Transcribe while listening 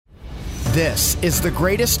This is the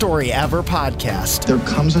Greatest Story Ever podcast. There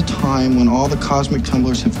comes a time when all the cosmic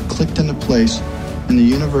tumblers have clicked into place and the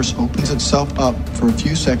universe opens itself up for a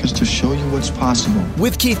few seconds to show you what's possible.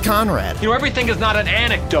 With Keith Conrad. You know, everything is not an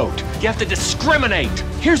anecdote. You have to discriminate.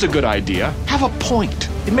 Here's a good idea. Have a point.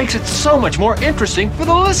 It makes it so much more interesting for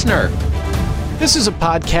the listener. This is a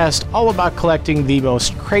podcast all about collecting the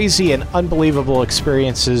most crazy and unbelievable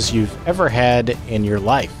experiences you've ever had in your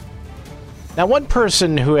life. Now, one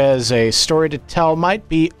person who has a story to tell might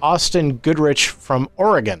be Austin Goodrich from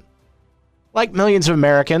Oregon. Like millions of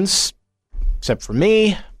Americans, except for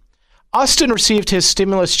me, Austin received his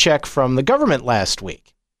stimulus check from the government last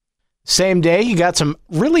week. Same day, he got some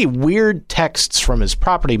really weird texts from his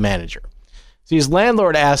property manager. So his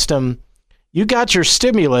landlord asked him, "You got your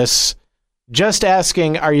stimulus, just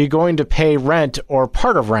asking, are you going to pay rent or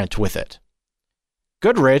part of rent with it?"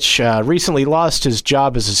 Goodrich recently lost his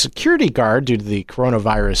job as a security guard due to the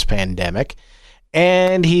coronavirus pandemic,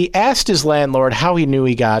 and he asked his landlord how he knew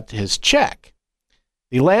he got his check.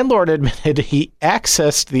 The landlord admitted he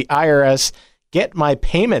accessed the IRS Get My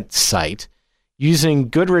Payment site using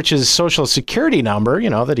Goodrich's social security number,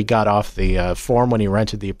 that he got off the form when he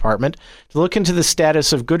rented the apartment, to look into the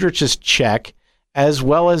status of Goodrich's check as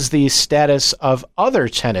well as the status of other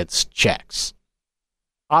tenants' checks.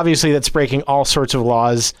 Obviously, that's breaking all sorts of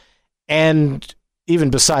laws, and even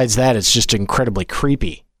besides that, it's just incredibly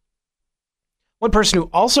creepy. One person who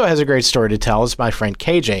also has a great story to tell is my friend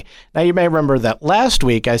KJ. Now, you may remember that last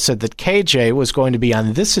week I said that KJ was going to be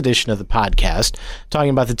on this edition of the podcast,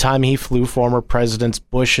 talking about the time he flew former Presidents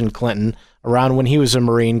Bush and Clinton around when he was a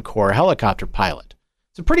Marine Corps helicopter pilot.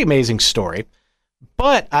 It's a pretty amazing story,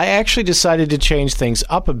 but I actually decided to change things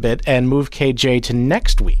up a bit and move KJ to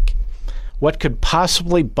next week. What could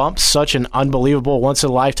possibly bump such an unbelievable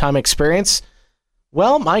once-in-a-lifetime experience?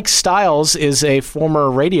 Well, Mike Stiles is a former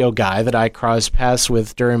radio guy that I crossed paths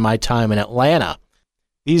with during my time in Atlanta.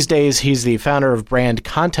 These days, he's the founder of Brand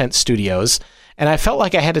Content Studios, and I felt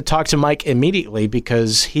like I had to talk to Mike immediately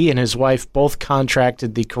because he and his wife both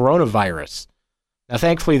contracted the coronavirus. Now,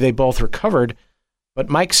 thankfully, they both recovered, but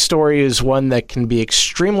Mike's story is one that can be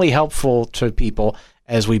extremely helpful to people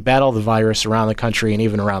as we battle the virus around the country and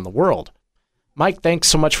even around the world. Mike, thanks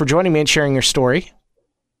so much for joining me and sharing your story.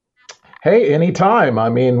 Hey, anytime. I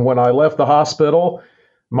mean, when I left the hospital,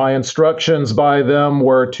 my instructions by them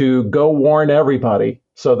were to go warn everybody.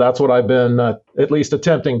 So that's what I've been at least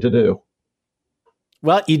attempting to do.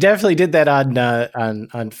 Well, you definitely did that on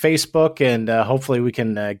Facebook, and hopefully we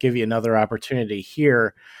can give you another opportunity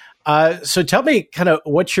here. So tell me kind of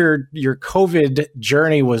what your COVID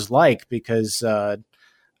journey was like, because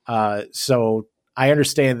so I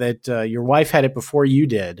understand that your wife had it before you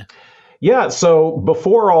did. Yeah, so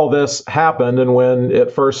before all this happened and when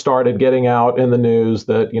it first started getting out in the news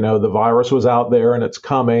that, the virus was out there and it's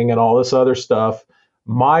coming and all this other stuff,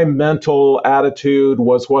 my mental attitude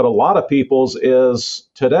was what a lot of people's is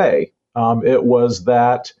today. It was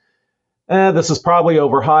that this is probably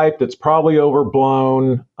overhyped. It's probably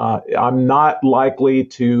overblown. I'm not likely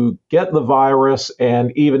to get the virus.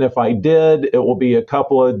 And even if I did, it will be a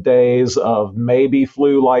couple of days of maybe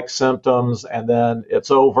flu-like symptoms. And then it's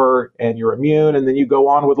over and you're immune and then you go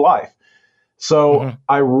on with life. So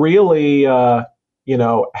I really,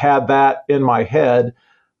 had that in my head.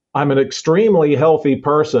 I'm an extremely healthy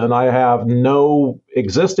person. I have no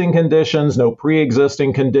existing conditions, no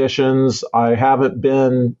pre-existing conditions. I haven't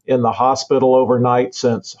been in the hospital overnight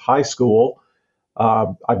since high school.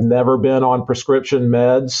 I've never been on prescription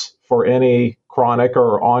meds for any chronic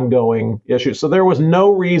or ongoing issues. So there was no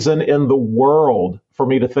reason in the world for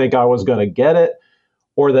me to think I was going to get it,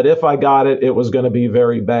 or that if I got it, it was going to be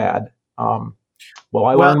very bad. I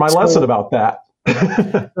learned my lesson about that.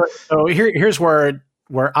 So here's where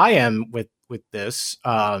I am with this.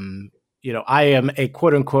 I am a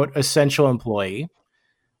quote unquote essential employee.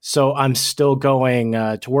 So I'm still going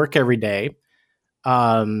to work every day.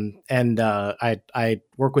 I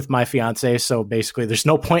work with my fiance. So basically there's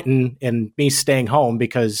no point in me staying home,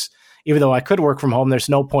 because even though I could work from home, there's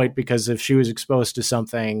no point, because if she was exposed to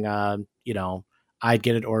something, I'd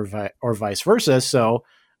get it or vice versa. So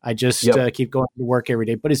I just keep going to work every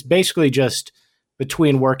day, but it's basically just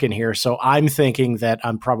between work and here. So I'm thinking that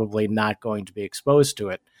I'm probably not going to be exposed to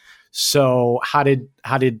it. So how did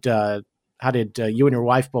you and your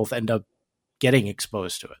wife both end up getting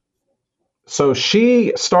exposed to it? So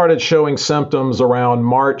she started showing symptoms around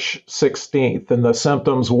March 16th, and the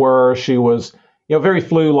symptoms were she was, very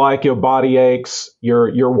flu-like. Your body aches,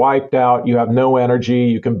 you're wiped out, you have no energy,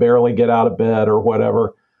 you can barely get out of bed or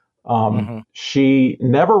whatever. She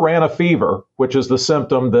never ran a fever, which is the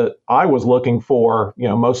symptom that I was looking for,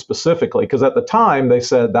 most specifically, because at the time they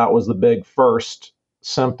said that was the big first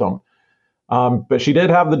symptom. But she did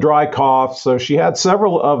have the dry cough, so she had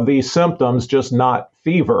several of these symptoms, just not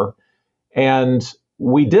fever. And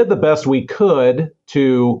we did the best we could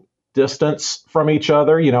to distance from each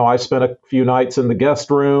other. I spent a few nights in the guest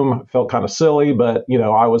room, felt kind of silly, but,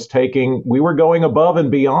 we were going above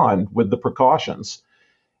and beyond with the precautions.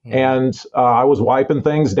 And I was wiping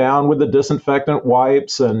things down with the disinfectant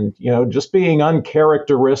wipes and, just being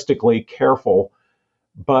uncharacteristically careful.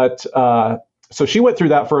 But so she went through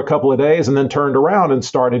that for a couple of days and then turned around and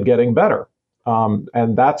started getting better.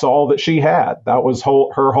 And that's all that she had. That was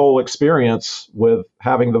her whole experience with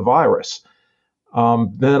having the virus.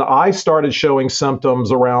 Then I started showing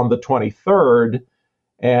symptoms around the 23rd,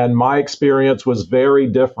 and my experience was very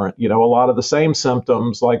different. A lot of the same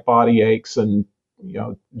symptoms like body aches and,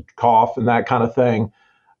 cough and that kind of thing.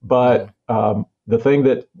 But the thing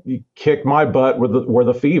that kicked my butt were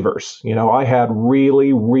the fevers. I had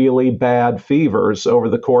really, really bad fevers over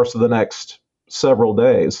the course of the next several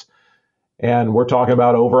days. And we're talking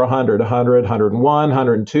about over 100, 101,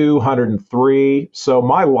 102, 103. So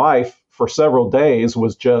my life for several days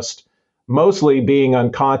was just mostly being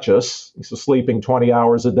unconscious, so sleeping 20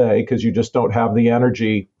 hours a day because you just don't have the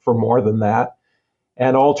energy for more than that.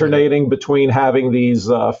 And alternating between having these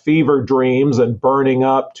fever dreams and burning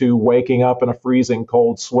up to waking up in a freezing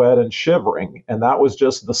cold sweat and shivering. And that was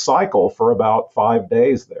just the cycle for about 5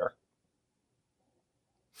 days there.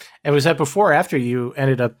 And was that before or after you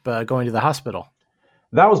ended up going to the hospital?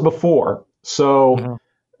 That was before. So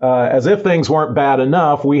as if things weren't bad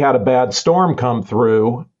enough, we had a bad storm come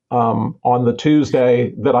through on the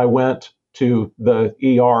Tuesday that I went to the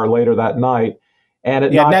ER later that night.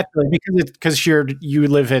 And naturally, because you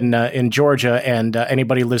live in Georgia, and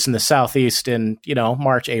anybody who lives in the Southeast in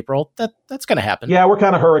March, April, that's going to happen. Yeah, we're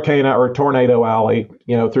kind of hurricane or tornado alley,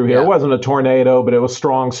 through here. Yeah. It wasn't a tornado, but it was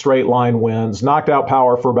strong straight line winds, knocked out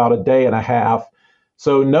power for about a day and a half.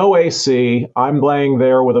 So no AC. I'm laying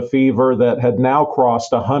there with a fever that had now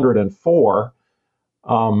crossed 104.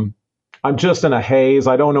 I'm just in a haze.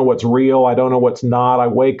 I don't know what's real. I don't know what's not. I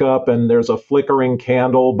wake up and there's a flickering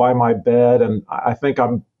candle by my bed, and I think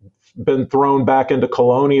I'm been thrown back into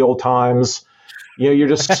colonial times. You're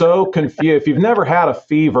just so confused. If you've never had a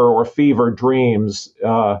fever or fever dreams,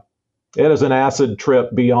 it is an acid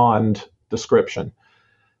trip beyond description.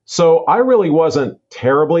 So I really wasn't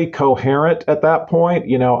terribly coherent at that point.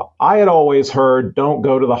 I had always heard, don't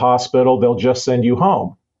go to the hospital. They'll just send you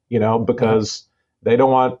home, because they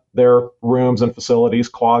don't want their rooms and facilities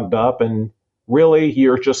clogged up, and really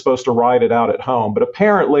you're just supposed to ride it out at home. But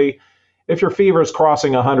apparently, if your fever is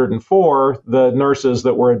crossing 104, the nurses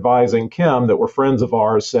that were advising Kim, that were friends of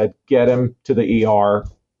ours, said, get him to the ER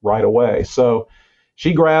right away. So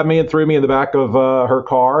she grabbed me and threw me in the back of her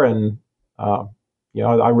car, and I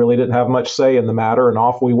really didn't have much say in the matter, and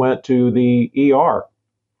off we went to the ER.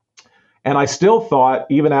 And I still thought,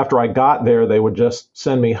 even after I got there, they would just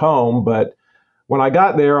send me home, but when I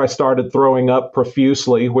got there, I started throwing up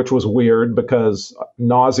profusely, which was weird because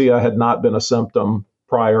nausea had not been a symptom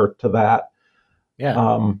prior to that.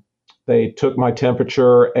 Yeah. They took my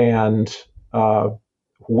temperature and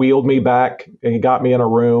wheeled me back and got me in a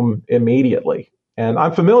room immediately. And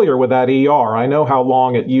I'm familiar with that ER. I know how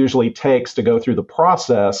long it usually takes to go through the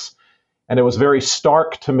process. And it was very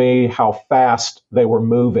stark to me how fast they were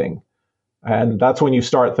moving. And that's when you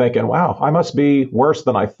start thinking, wow, I must be worse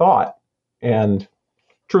than I thought. And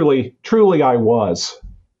truly, I was.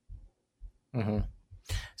 Mm-hmm.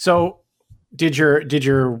 So, did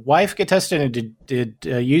your wife get tested, and did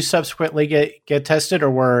you subsequently get tested, or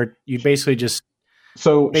were you basically just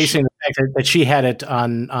basing the fact that she had it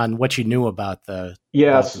on what you knew about the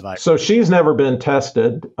yes? About the virus? So she's never been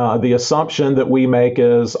tested. The assumption that we make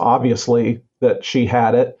is obviously that she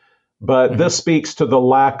had it. But this speaks to the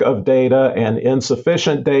lack of data and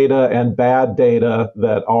insufficient data and bad data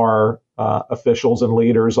that our officials and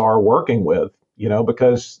leaders are working with,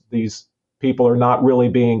 because these people are not really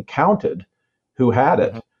being counted who had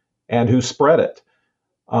it and who spread it.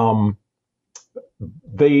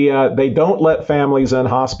 They don't let families in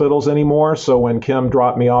hospitals anymore. So when Kim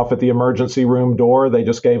dropped me off at the emergency room door, they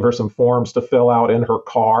just gave her some forms to fill out in her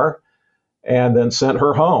car and then sent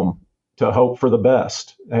her home to hope for the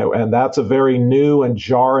best. And that's a very new and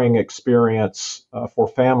jarring experience for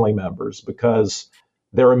family members because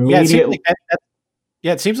they're immediately...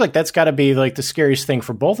 it seems like that's got to be like the scariest thing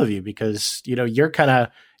for both of you because, you're kind of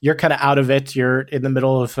out of it. You're in the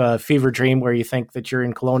middle of a fever dream where you think that you're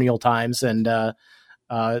in colonial times and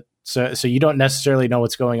So you don't necessarily know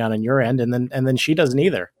what's going on your end, and then she doesn't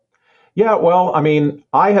either. Yeah, well, I mean,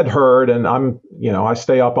 I had heard, and I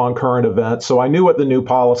stay up on current events, so I knew what the new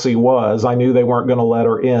policy was. I knew they weren't going to let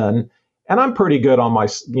her in, and I'm pretty good on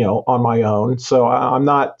my own. So I'm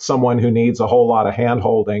not someone who needs a whole lot of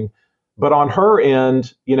hand-holding. But on her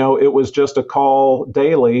end, it was just a call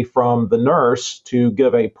daily from the nurse to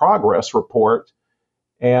give a progress report.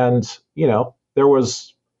 And, there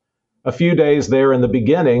was a few days there in the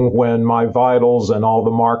beginning when my vitals and all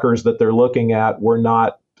the markers that they're looking at were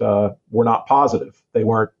not positive. They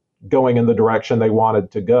weren't going in the direction they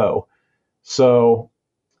wanted to go. So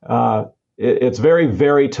it's very,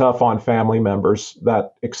 very tough on family members,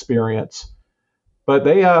 that experience. But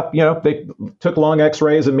they took lung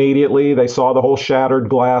x-rays immediately. They saw the whole shattered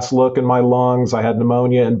glass look in my lungs. I had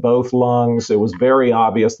pneumonia in both lungs. It was very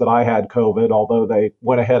obvious that I had COVID, although they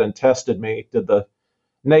went ahead and tested me, did the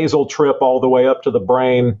nasal trip all the way up to the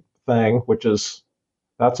brain thing, which is,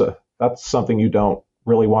 that's something you don't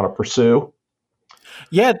really want to pursue.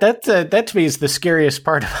 Yeah, that to me is the scariest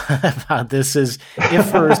part about this is if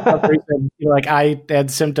for some reason, like I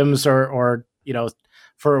had symptoms or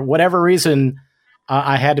for whatever reason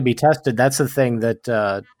I had to be tested. That's the thing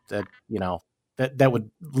that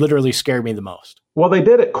would literally scare me the most. Well, they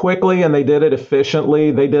did it quickly and they did it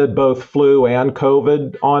efficiently. They did both flu and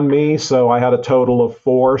COVID on me. So I had a total of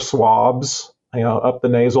 4 swabs, up the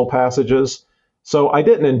nasal passages. So I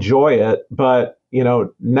didn't enjoy it, but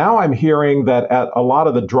now I'm hearing that at a lot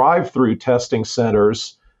of the drive-through testing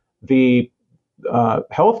centers, the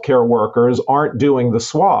healthcare workers aren't doing the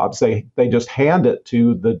swabs. They just hand it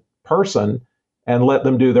to the person and let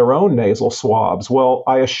them do their own nasal swabs. Well,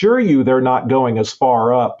 I assure you they're not going as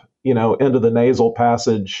far up, into the nasal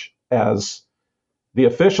passage as the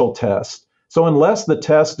official test. So unless the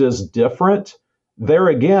test is different, there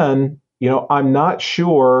again, I'm not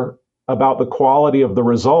sure about the quality of the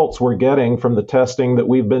results we're getting from the testing that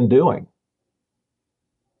we've been doing.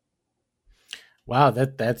 Wow,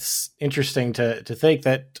 that's interesting to think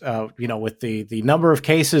that with the number of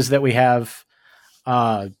cases that we have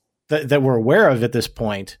that we're aware of at this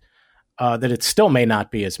point, that it still may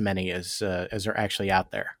not be as many as are actually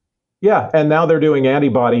out there. Yeah, and now they're doing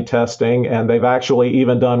antibody testing, and they've actually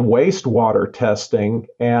even done wastewater testing.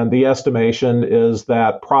 And the estimation is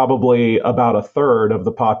that probably about a third of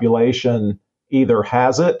the population either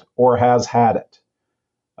has it or has had it.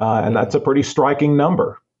 And that's a pretty striking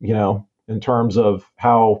number, in terms of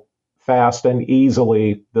how fast and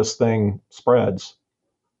easily this thing spreads.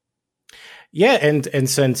 Yeah, and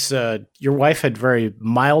since your wife had very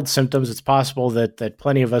mild symptoms, it's possible that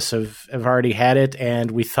plenty of us have already had it,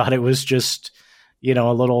 and we thought it was just,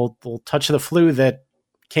 a little touch of the flu that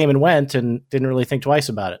came and went and didn't really think twice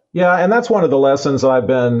about it. Yeah, and that's one of the lessons I've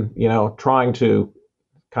been, trying to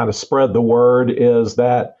kind of spread the word is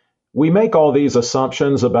that we make all these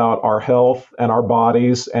assumptions about our health and our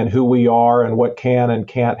bodies and who we are and what can and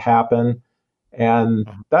can't happen. And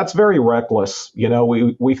that's very reckless.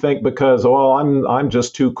 We think because, I'm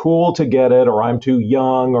just too cool to get it, or I'm too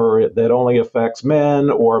young, or that only affects men,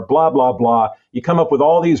 or blah, blah, blah. You come up with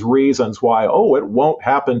all these reasons why, it won't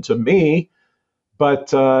happen to me.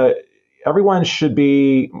 But everyone should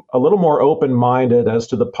be a little more open-minded as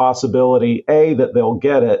to the possibility, A, that they'll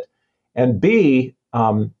get it, and B,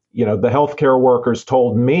 the healthcare workers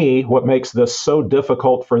told me what makes this so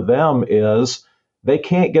difficult for them is they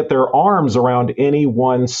can't get their arms around any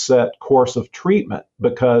one set course of treatment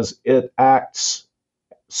because it acts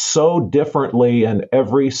so differently in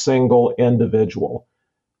every single individual.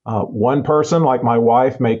 One person, like my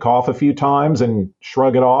wife, may cough a few times and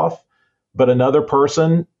shrug it off, but another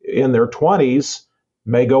person in their 20s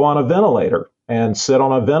may go on a ventilator and sit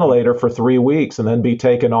on a ventilator for 3 weeks and then be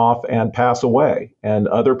taken off and pass away. And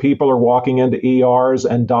other people are walking into ERs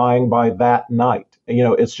and dying by that night.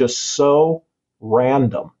 It's just so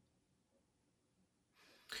random.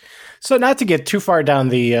 So not to get too far down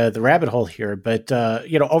the rabbit hole here, but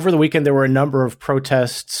over the weekend there were a number of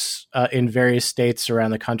protests in various states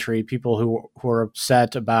around the country. People who are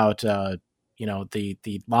upset about the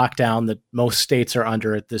lockdown that most states are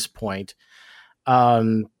under at this point.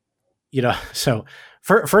 So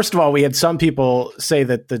first of all, we had some people say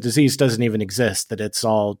that the disease doesn't even exist, that it's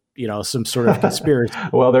all some sort of conspiracy.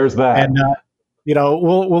 Well, there's that, and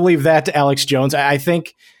we'll leave that to Alex Jones. I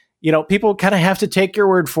think. People kind of have to take your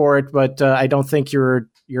word for it, but I don't think you're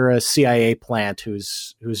a CIA plant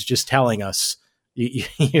who's just telling us.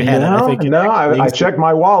 I checked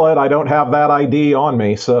my wallet. I don't have that ID on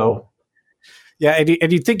me, so. Yeah,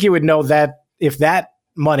 and you'd think you would know that if that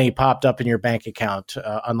money popped up in your bank account,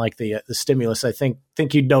 unlike the stimulus, I think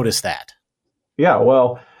you'd notice that. Yeah,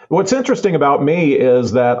 well, What's interesting about me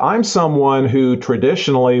is that I'm someone who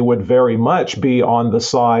traditionally would very much be on the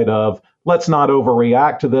side of let's not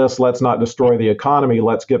overreact to this, let's not destroy the economy,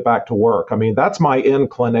 let's get back to work. I mean, that's my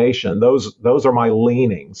inclination. Those are my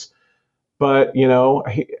leanings. But,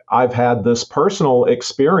 I've had this personal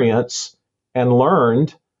experience and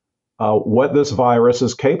learned what this virus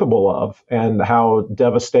is capable of and how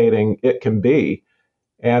devastating it can be.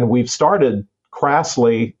 And we've started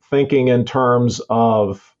crassly thinking in terms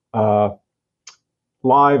of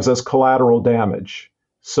lives as collateral damage.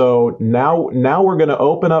 So now we're going to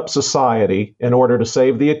open up society in order to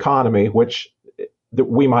save the economy, which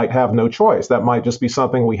we might have no choice. That might just be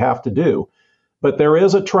something we have to do. But there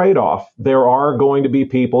is a trade-off. There are going to be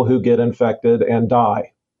people who get infected and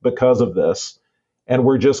die because of this. And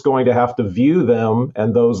we're just going to have to view them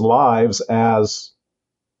and those lives as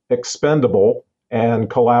expendable and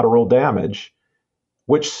collateral damage,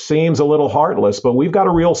 which seems a little heartless, but we've got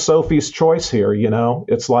a real Sophie's choice here.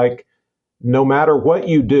 It's like no matter what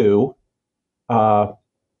you do,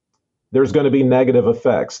 there's going to be negative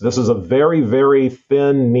effects. This is a very, very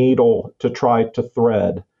thin needle to try to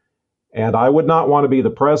thread. And I would not want to be the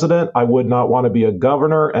president. I would not want to be a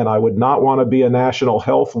governor, and I would not want to be a national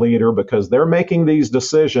health leader because they're making these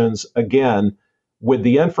decisions, again, with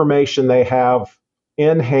the information they have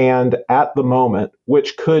in hand at the moment,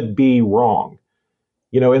 which could be wrong.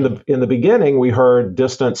 In the beginning, we heard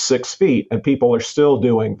distance 6 feet, and people are still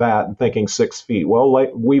doing that and thinking 6 feet. Well,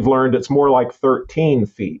 we've learned it's more like 13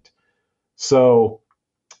 feet. So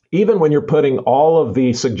even when you're putting all of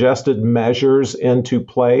the suggested measures into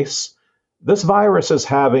place, this virus is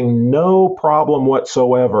having no problem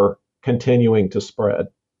whatsoever continuing to spread.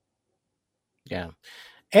 Yeah.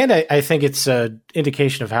 And I think it's an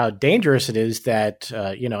indication of how dangerous it is that,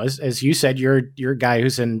 as you said, you're a guy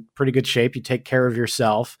who's in pretty good shape. You take care of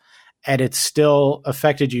yourself, and it's still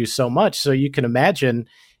affected you so much. So you can imagine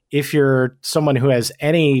if you're someone who has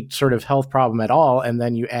any sort of health problem at all, and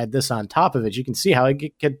then you add this on top of it, you can see how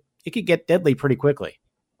it could get deadly pretty quickly.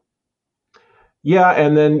 Yeah,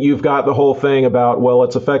 and then you've got the whole thing about, well,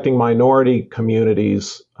 it's affecting minority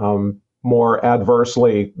communities more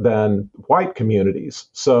adversely than white communities.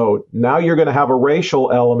 So now you're going to have a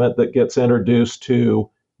racial element that gets introduced to,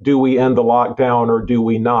 do we end the lockdown or do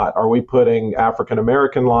we not? Are we putting African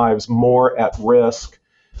American lives more at risk?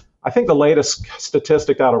 I think the latest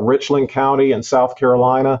statistic out of Richland County in South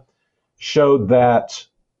Carolina showed that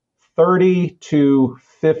 30 to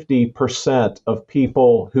 50% of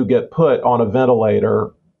people who get put on a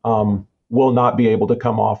ventilator will not be able to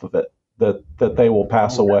come off of it, that they will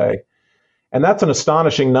pass away. And that's an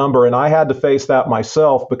astonishing number. And I had to face that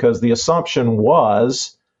myself because the assumption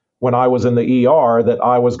was when I was in the ER that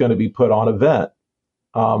I was going to be put on a vent.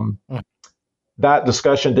 That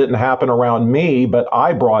discussion didn't happen around me, but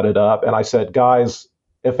I brought it up and I said, guys,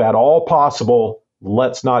 if at all possible,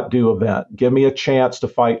 let's not do a vent. Give me a chance to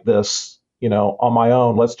fight this, on my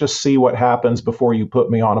own. Let's just see what happens before you put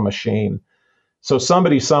me on a machine. So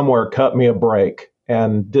somebody somewhere cut me a break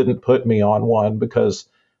and didn't put me on one because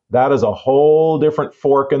that is a whole different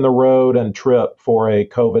fork in the road and trip for a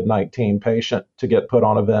COVID-19 patient to get put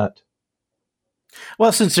on a vent.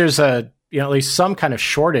 Well, since there's at least some kind of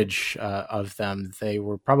shortage of them, they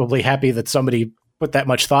were probably happy that somebody put that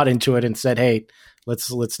much thought into it and said, hey,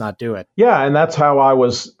 let's not do it. Yeah, and that's how I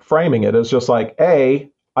was framing it. It's just like,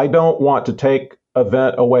 I don't want to take a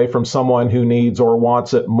vent away from someone who needs or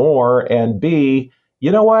wants it more, and B,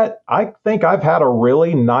 you know what? I think I've had a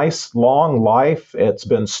really nice long life. It's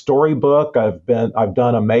been storybook. I've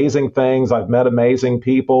done amazing things. I've met amazing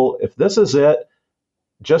people. If this is it,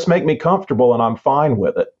 just make me comfortable and I'm fine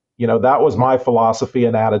with it. That was my philosophy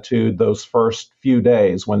and attitude those first few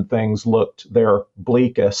days when things looked their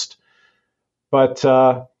bleakest. But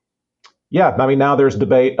now there's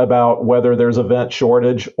debate about whether there's a vent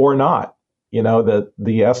shortage or not.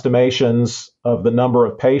 The estimations of the number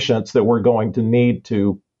of patients that we're going to need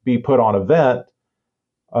to be put on a vent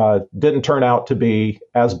didn't turn out to be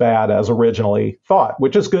as bad as originally thought,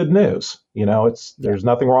 which is good news. There's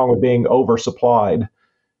nothing wrong with being oversupplied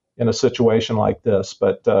in a situation like this,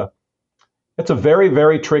 but it's a very,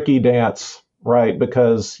 very tricky dance, right?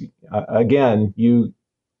 Because again,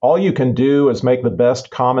 all you can do is make the best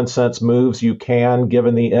common sense moves you can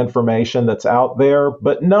given the information that's out there,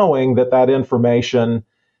 but knowing that information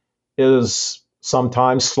is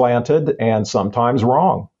sometimes slanted and sometimes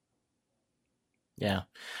wrong. Yeah.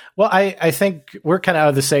 Well, I think we're kind of out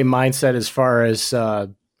of the same mindset as far as,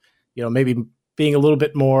 maybe being a little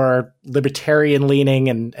bit more libertarian leaning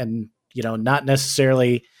and not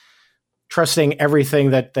necessarily trusting everything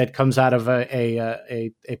that comes out of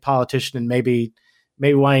a politician and maybe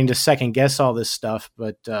maybe wanting to second guess all this stuff.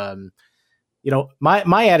 But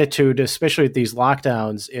my attitude, especially with these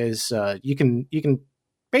lockdowns, is you can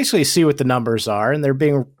basically see what the numbers are, and they're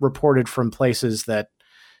being reported from places that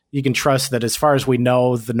you can trust, that as far as we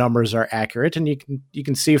know, the numbers are accurate, and you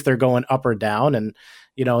can see if they're going up or down. And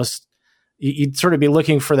you'd sort of be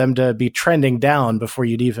looking for them to be trending down before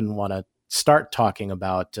you'd even want to start talking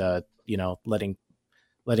about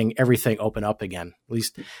letting everything open up again. At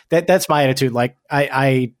least that's my attitude. Like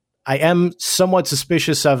I am somewhat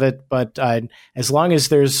suspicious of it, but as long as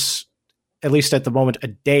there's, at least at the moment, a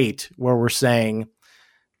date where we're saying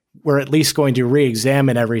we're at least going to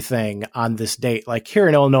re-examine everything on this date. Like here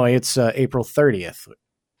in Illinois, it's April 30th,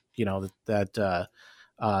 that the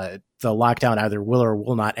lockdown either will or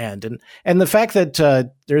will not end. And the fact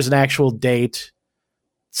that there's an actual date,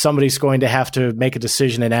 somebody's going to have to make a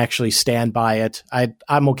decision and actually stand by it.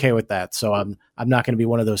 I'm okay with that. So I'm not going to be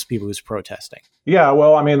one of those people who's protesting. Yeah,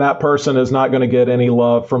 well, I mean, that person is not going to get any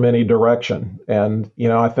love from any direction. And,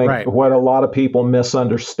 I think what a lot of people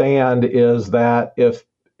misunderstand is that if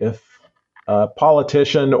a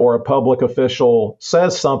politician or a public official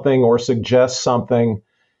says something or suggests something,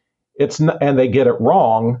 and they get it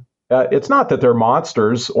wrong, it's not that they're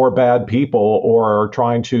monsters or bad people or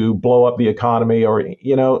trying to blow up the economy, or,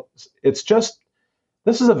 it's just,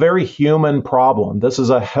 this is a very human problem. This is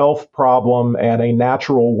a health problem and a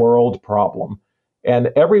natural world problem. And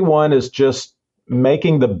everyone is just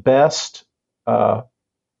making the best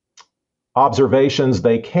observations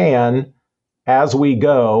they can as we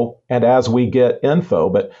go and as we get info.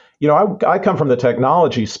 But, I come from the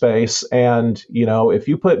technology space, and, if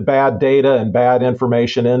you put bad data and bad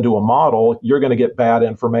information into a model, you're going to get bad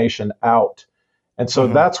information out. And so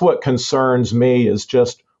that's what concerns me, is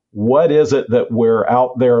just what is it that we're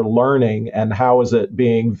out there learning and how is it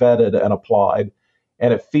being vetted and applied?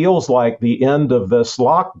 And it feels like the end of this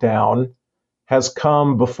lockdown has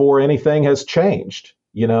come before anything has changed.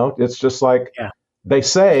 It's just like, they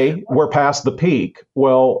say we're past the peak.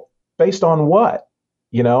 Well, based on what?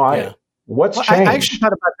 What's changed? I actually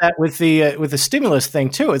thought about that with the stimulus thing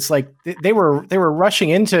too. It's like they were rushing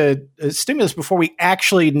into stimulus before we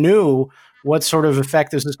actually knew what sort of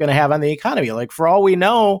effect this is going to have on the economy. Like, for all we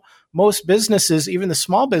know, most businesses, even the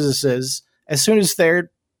small businesses, as soon as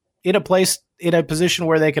they're in a position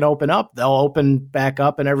where they can open up, they'll open back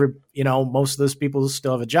up, and most of those people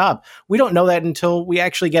still have a job. We don't know that until we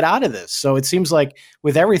actually get out of this. So it seems like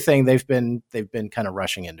with everything, they've been kind of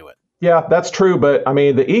rushing into it. Yeah, that's true. But I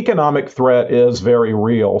mean, the economic threat is very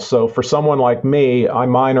real. So for someone like me, I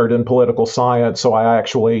minored in political science. So I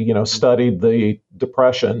actually, studied the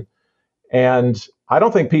Depression. And I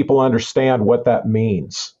don't think people understand what that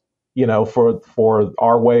means, for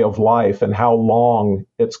our way of life and how long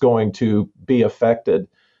it's going to be affected.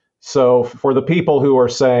 So for the people who are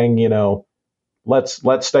saying, let's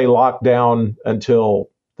stay locked down until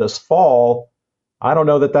this fall, I don't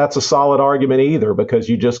know that that's a solid argument either, because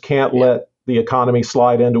you just can't let the economy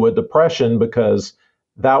slide into a depression, because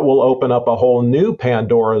that will open up a whole new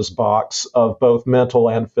Pandora's box of both mental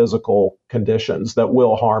and physical conditions that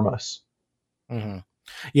will harm us. Mm-hmm.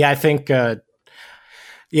 Yeah, I think,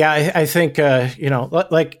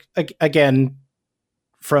 like, again,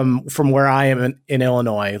 from where I am in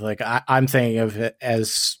Illinois, like I'm thinking of it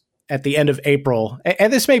as at the end of April,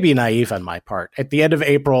 and this may be naive on my part, at the end of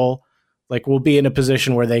April, like, we'll be in a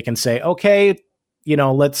position where they can say, okay,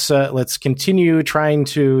 let's continue trying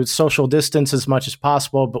to social distance as much as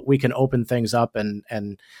possible, but we can open things up,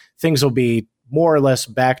 and things will be more or less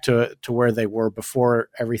back to where they were before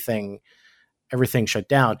everything shut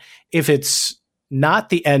down. If it's not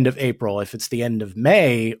the end of April, if it's the end of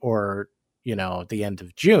May or, the end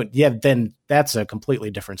of June, then that's a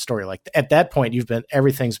completely different story. Like, at that point,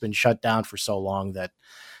 everything's been shut down for so long that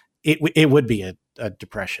it would be a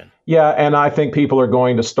depression. Yeah. And I think people are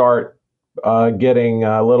going to start getting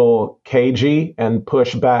a little cagey and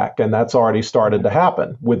push back. And that's already started to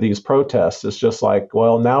happen with these protests. It's just like,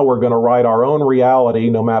 well, now we're going to write our own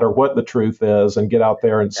reality, no matter what the truth is, and get out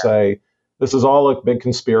there and say, this is all a big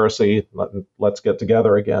conspiracy. Let's get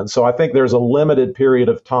together again. So I think there's a limited period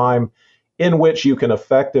of time in which you can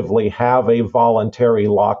effectively have a voluntary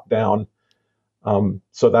lockdown.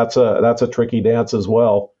 So that's a tricky dance as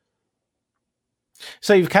well.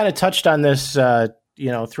 So you've kind of touched on this,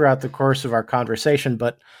 throughout the course of our conversation.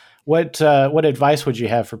 But what advice would you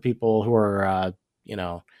have for people who are,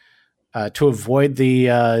 to avoid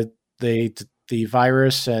the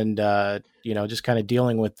virus and just kind of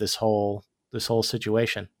dealing with this whole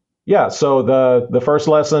situation? Yeah. So the first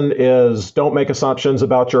lesson is, don't make assumptions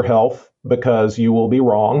about your health, because you will be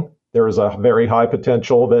wrong. There is a very high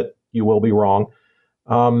potential that you will be wrong.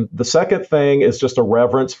 The second thing is just a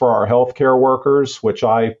reverence for our healthcare workers, which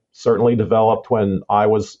I certainly developed when I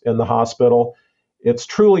was in the hospital. It's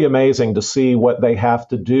truly amazing to see what they have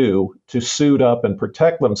to do to suit up and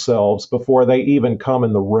protect themselves before they even come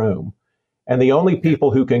in the room. And the only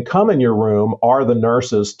people who can come in your room are the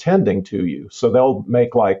nurses tending to you. So they'll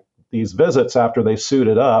make like these visits after they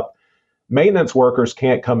suited up. Maintenance workers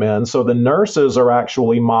can't come in, so the nurses are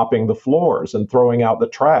actually mopping the floors and throwing out the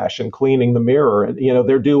trash and cleaning the mirror. And,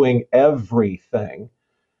 they're doing everything.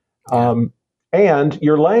 Yeah. And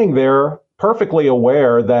you're laying there perfectly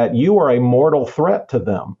aware that you are a mortal threat to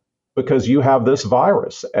them because you have this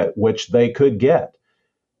virus at which they could get.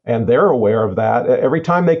 And they're aware of that. Every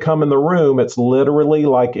time they come in the room, it's literally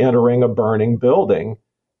like entering a burning building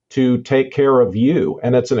to take care of you.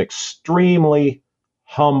 And it's an extremely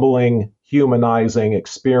humbling, humanizing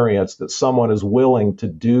experience that someone is willing to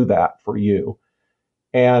do that for you.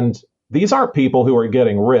 And these aren't people who are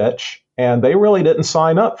getting rich, and they really didn't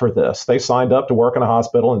sign up for this. They signed up to work in a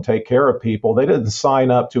hospital and take care of people. They didn't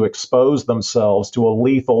sign up to expose themselves to a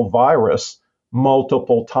lethal virus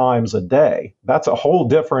multiple times a day. That's a whole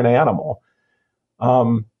different animal.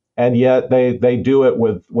 And yet they do it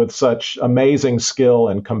with such amazing skill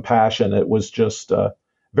and compassion. It was just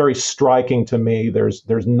very striking to me.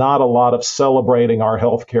 There's not a lot of celebrating our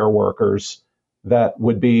healthcare workers that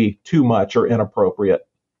would be too much or inappropriate.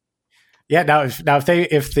 Yeah.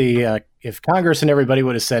 If Congress and everybody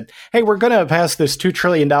would have said, "Hey, we're going to pass this $2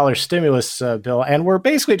 trillion stimulus bill, and we're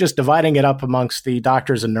basically just dividing it up amongst the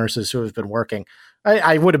doctors and nurses who have been working,"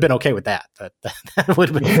 I would have been okay with that. That would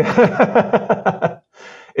have been.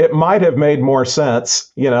 It might have made more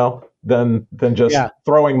sense, than just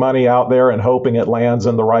throwing money out there and hoping it lands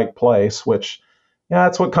in the right place, which,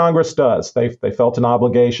 that's what Congress does. They felt an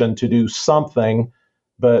obligation to do something,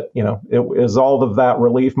 but, is all of that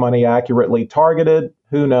relief money accurately targeted?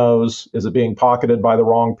 Who knows? Is it being pocketed by the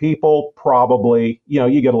wrong people? Probably.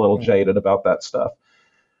 You get a little jaded about that stuff.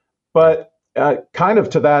 But kind of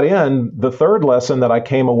to that end, the third lesson that I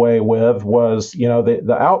came away with was,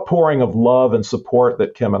 the outpouring of love and support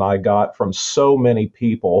that Kim and I got from so many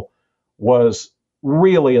people was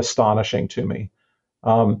really astonishing to me.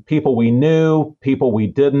 People we knew, people we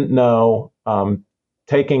didn't know,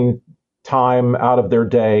 taking time out of their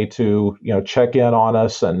day to, check in on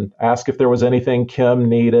us and ask if there was anything Kim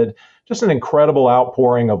needed. Just an incredible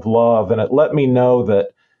outpouring of love. And it let me know that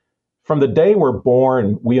from the day we're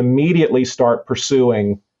born, we immediately start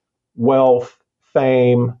pursuing wealth,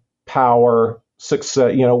 fame, power,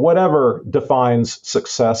 success, whatever defines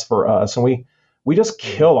success for us. And we just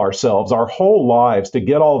kill ourselves our whole lives to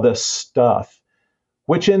get all this stuff,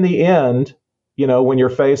 which in the end, when you're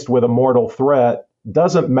faced with a mortal threat,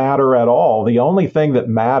 doesn't matter at all. The only thing that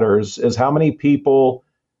matters is how many people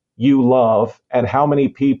you love and how many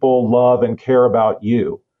people love and care about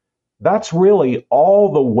you. That's really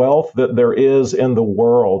all the wealth that there is in the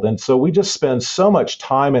world. And so we just spend so much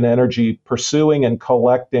time and energy pursuing and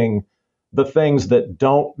collecting the things that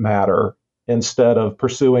don't matter instead of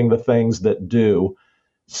pursuing the things that do.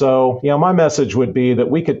 So, my message would be that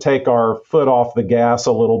we could take our foot off the gas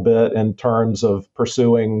a little bit in terms of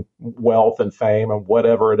pursuing wealth and fame and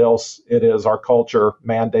whatever else it is our culture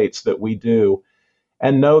mandates that we do,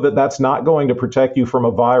 and know that that's not going to protect you from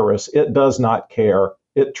a virus. It does not care.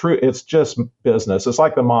 It's just business. It's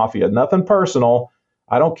like the mafia. Nothing personal.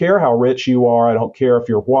 I don't care how rich you are. I don't care if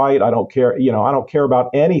you're white. I don't care. I don't care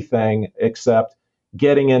about anything except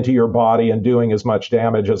getting into your body and doing as much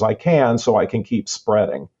damage as I can so I can keep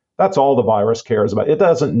spreading. That's all the virus cares about. It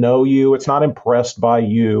doesn't know you. It's not impressed by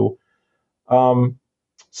you.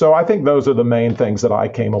 So I think those are the main things that I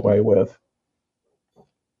came away with.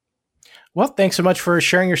 Well, thanks so much for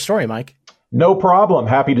sharing your story, Mike. No problem.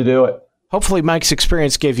 Happy to do it. Hopefully Mike's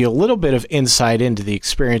experience gave you a little bit of insight into the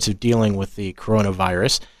experience of dealing with the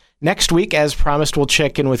coronavirus. Next week, as promised, we'll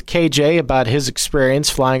check in with KJ about his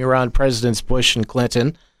experience flying around Presidents Bush and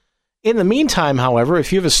Clinton. In the meantime, however,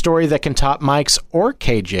 if you have a story that can top Mike's or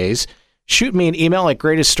KJ's, shoot me an email at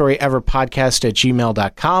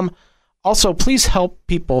greateststoryeverpodcast@gmail.com. Also, please help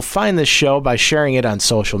people find this show by sharing it on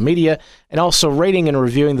social media and also rating and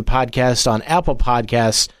reviewing the podcast on Apple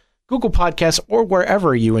Podcasts, Google Podcasts, or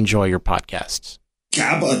wherever you enjoy your podcasts.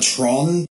 Gabatron?